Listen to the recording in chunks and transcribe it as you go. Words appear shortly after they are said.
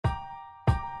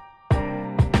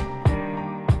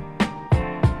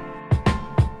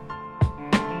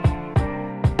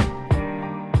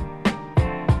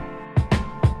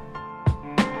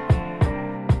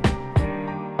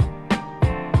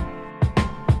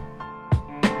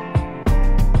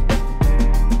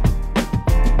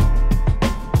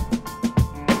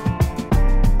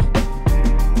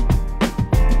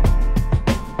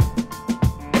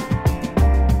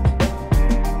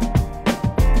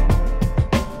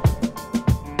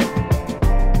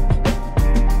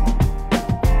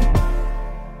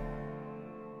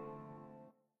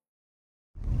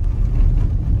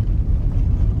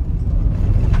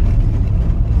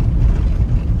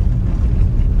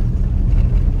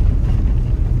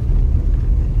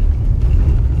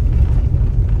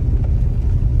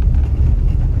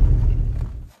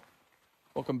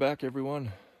back,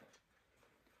 everyone.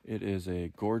 It is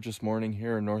a gorgeous morning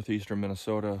here in northeastern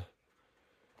Minnesota.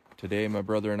 Today my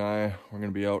brother and I, we're going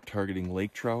to be out targeting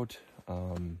lake trout.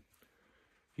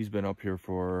 He's been up here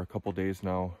for a couple days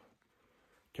now,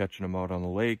 catching them out on the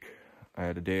lake. I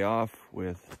had a day off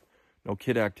with no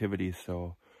kid activities,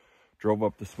 so drove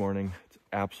up this morning. It's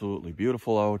absolutely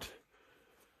beautiful out,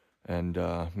 and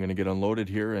I'm going to get unloaded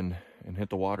here and hit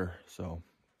the water. So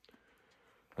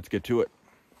let's get to it.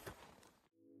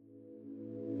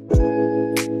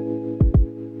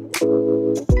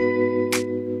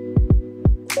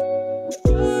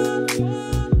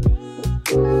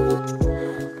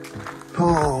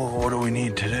 Oh, what do we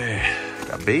need today?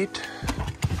 Got bait.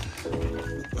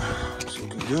 It's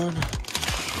looking good.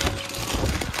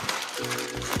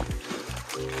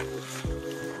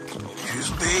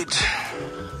 Use bait.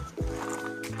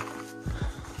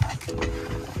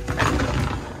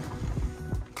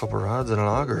 Couple rods and an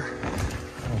auger.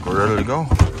 We're ready to go.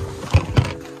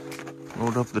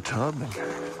 Load up the tub and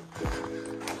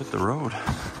hit the road.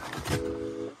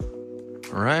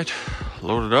 All right,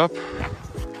 load it up.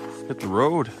 Hit the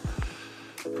road.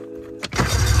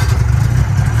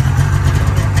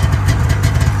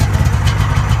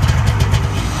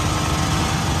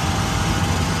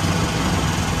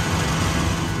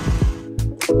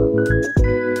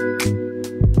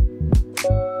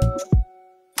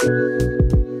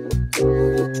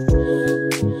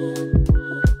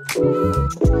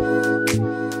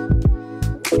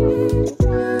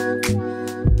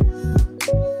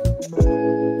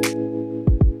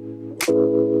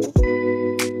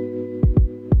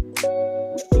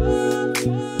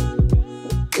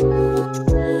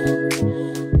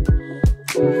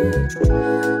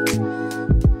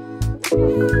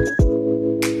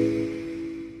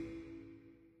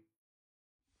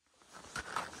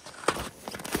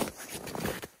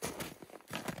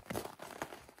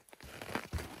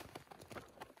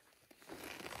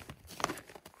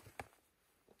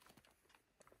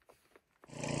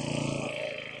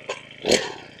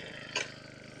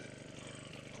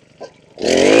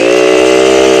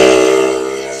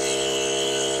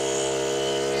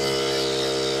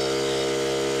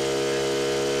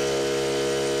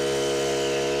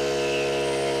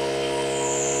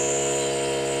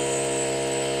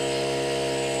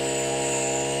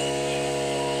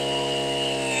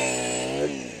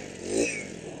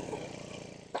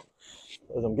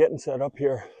 As I'm getting set up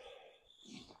here,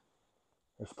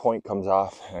 this point comes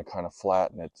off and it kind of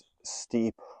flat, and it's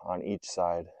steep on each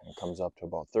side. It comes up to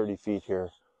about 30 feet here,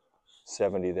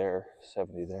 70 there,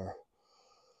 70 there.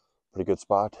 Pretty good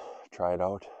spot. Try it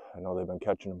out. I know they've been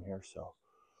catching them here, so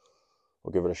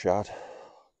we'll give it a shot.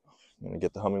 I'm gonna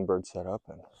get the hummingbird set up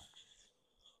and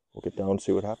we'll get down and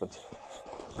see what happens.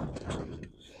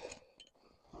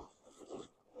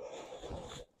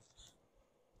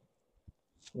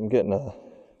 I'm getting a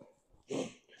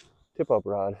tip-up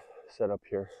rod set up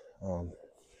here.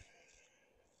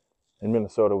 In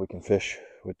Minnesota, we can fish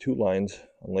with 2 lines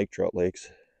on lake trout lakes,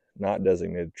 not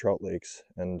designated trout lakes,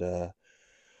 and can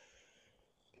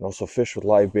also fish with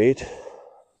live bait.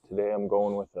 Today I'm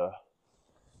going with a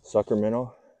sucker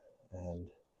minnow, and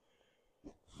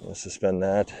I'm going to suspend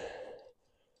that.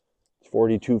 It's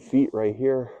 42 feet right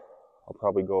here. I'll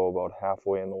probably go about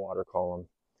halfway in the water column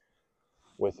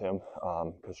with him,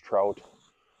 because trout,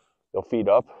 they'll feed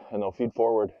up and they'll feed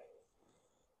forward.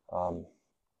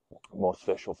 Most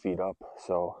fish will feed up,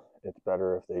 so it's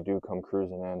better if they do come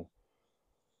cruising in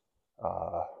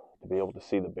to be able to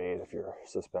see the bait if you're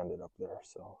suspended up there.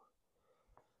 So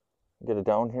get it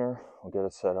down here, we'll get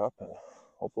it set up, and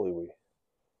hopefully we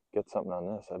get something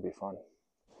on this. That'd be fun.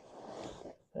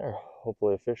 There,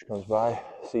 hopefully a fish comes by,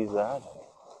 sees that,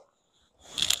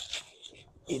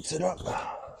 eats it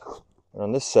up. And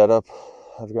on this setup,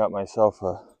 I've got myself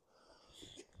a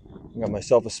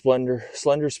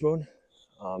slender spoon.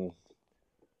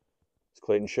 As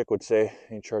Clayton Schick would say,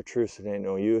 ain't chartreuse, it ain't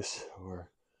no use. Or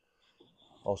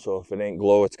also, if it ain't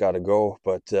glow, it's got to go.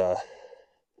 But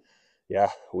yeah,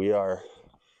 we are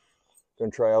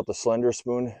gonna try out the slender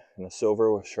spoon in a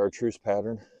silver with chartreuse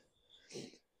pattern,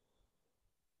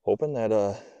 hoping that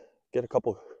get a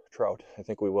couple trout. I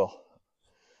think we will.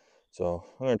 So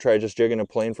I'm gonna try just jigging a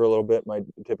plane for a little bit. Might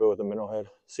tip it with a minnow head,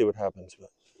 see what happens. But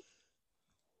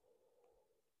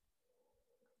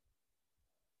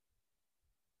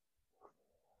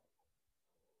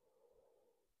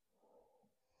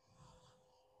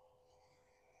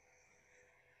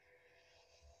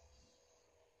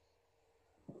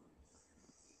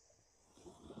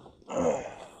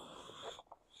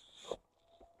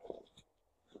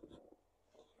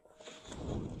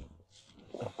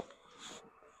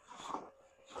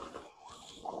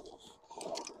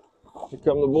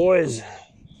come the boys.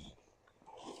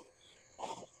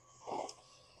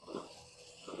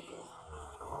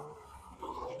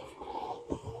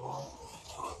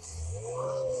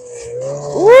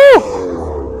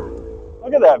 Woo!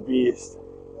 Look at that beast.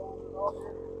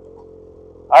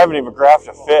 I haven't even graphed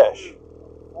a fish.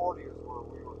 40 is where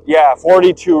we were. Yeah,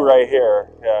 42 right here.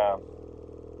 Yeah.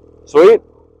 Sweet.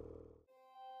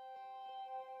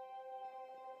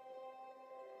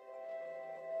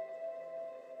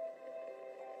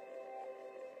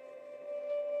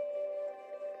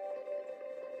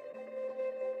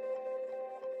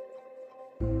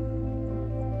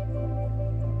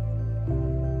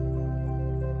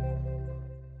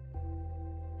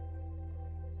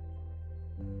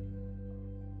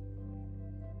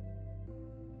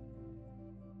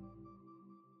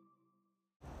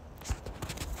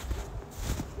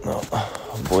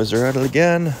 Oh, boys are at it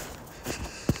again.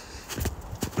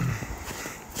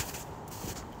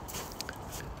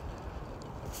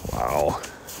 Wow.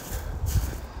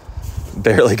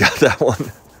 Barely got that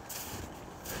one.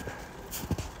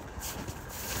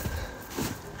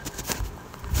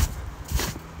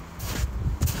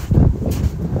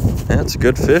 That's a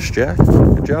good fish, Jack.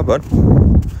 Good job, bud.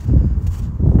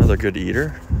 Another good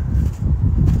eater.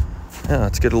 Yeah,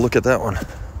 let's get a look at that one.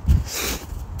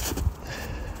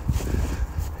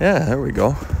 Yeah, there we go.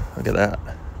 Look at that.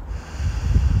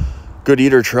 Good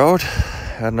eater trout.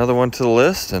 Add another one to the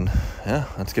list, and yeah,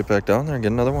 let's get back down there and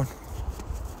get another one.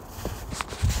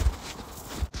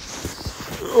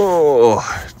 Oh,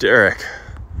 Derek.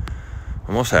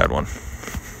 Almost had one.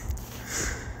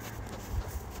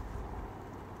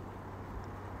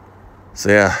 So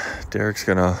yeah, Derek's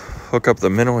gonna hook up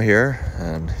the minnow here,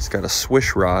 and he's got a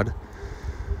swish rod.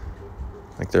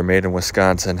 Like they're made in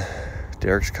Wisconsin.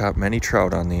 Derek's caught many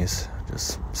trout on these.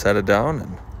 Just set it down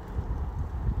and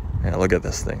yeah, look at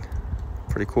this thing.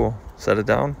 Pretty cool. Set it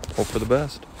down, hope for the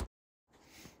best.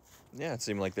 Yeah, it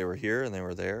seemed like they were here and they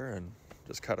were there and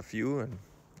just caught a few and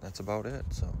that's about it,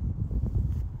 so.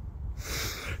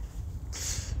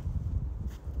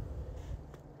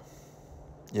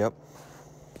 Yep.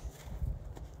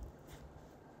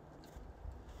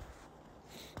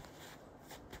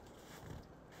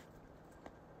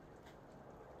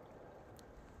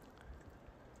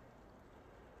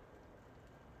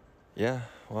 Yeah,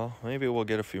 well, maybe we'll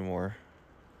get a few more.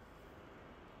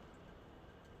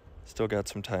 Still got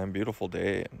some time, beautiful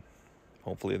day, and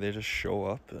hopefully they just show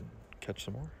up and catch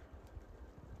some more.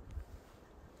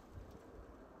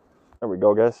 There we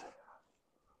go, guys.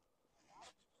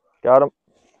 Got him.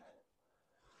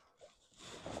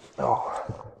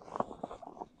 Oh.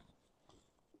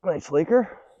 Nice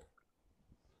laker.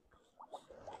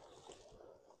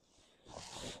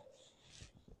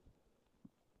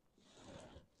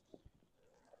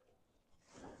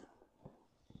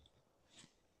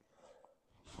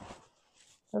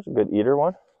 There's a good eater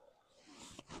one.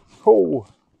 Oh,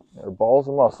 they're balls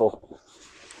of muscle.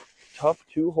 Tough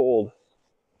to hold.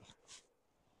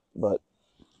 But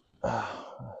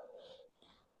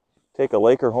take a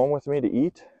laker home with me to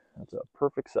eat. That's a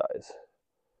perfect size.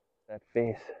 That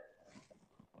face.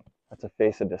 That's a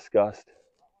face of disgust.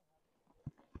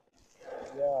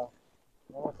 Yeah.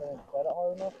 I don't think I set it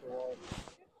hard enough or what?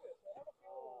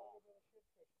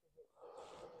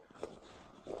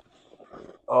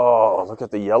 Oh, look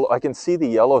at the yellow. I can see the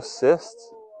yellow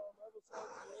cysts.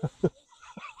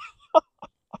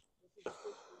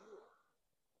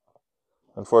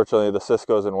 Unfortunately, the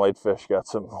Cisco's and whitefish got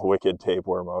some wicked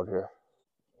tapeworm out here.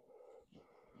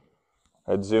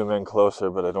 I'd zoom in closer,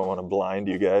 but I don't want to blind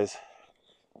you guys.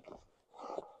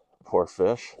 Poor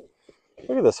fish.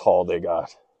 Look at this haul they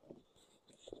got.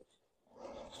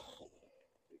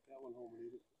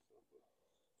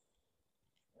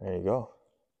 There you go.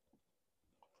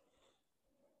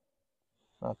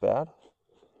 Not bad.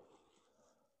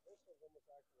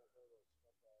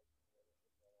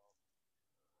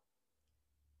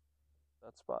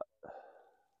 That spot.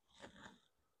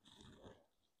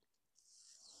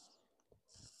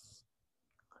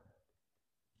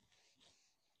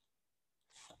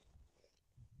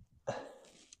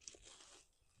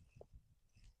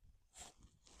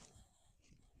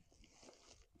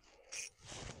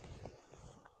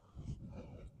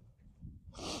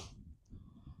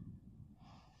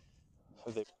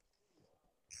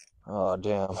 Oh,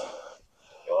 damn.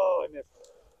 Oh, I missed it.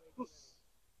 You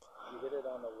hit it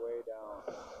on the way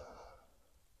down.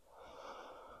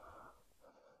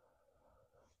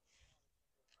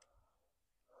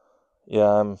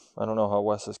 Yeah, I don't know how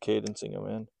Wes is cadencing him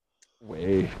in.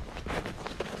 Way.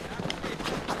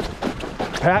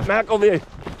 Pat McElvey.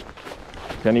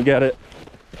 Can you get it?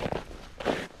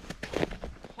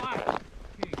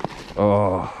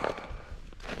 Oh,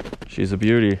 she's a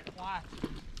beauty.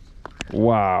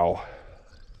 Wow.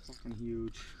 Fucking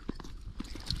huge.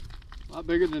 A lot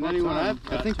bigger than anyone I've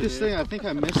I think this thing, I think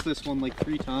I missed this one like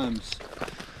 3 times.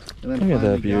 And then Look at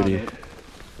that finally beauty. got it.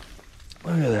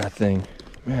 Look at that thing.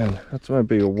 Man, that's might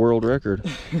be a world record.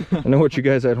 I know what you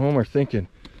guys at home are thinking.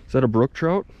 Is that a brook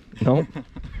trout? No.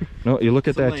 No, you look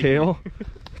at that tail.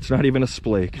 It's not even a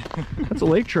splake. That's a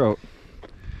lake trout.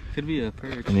 Could be a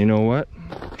perch. And you know what?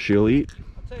 She'll eat.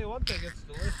 I'll tell you one thing, it's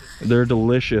delicious. They're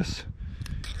delicious.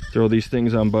 Throw these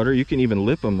things on butter. You can even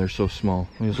lip them. They're so small.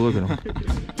 Just look at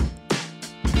them.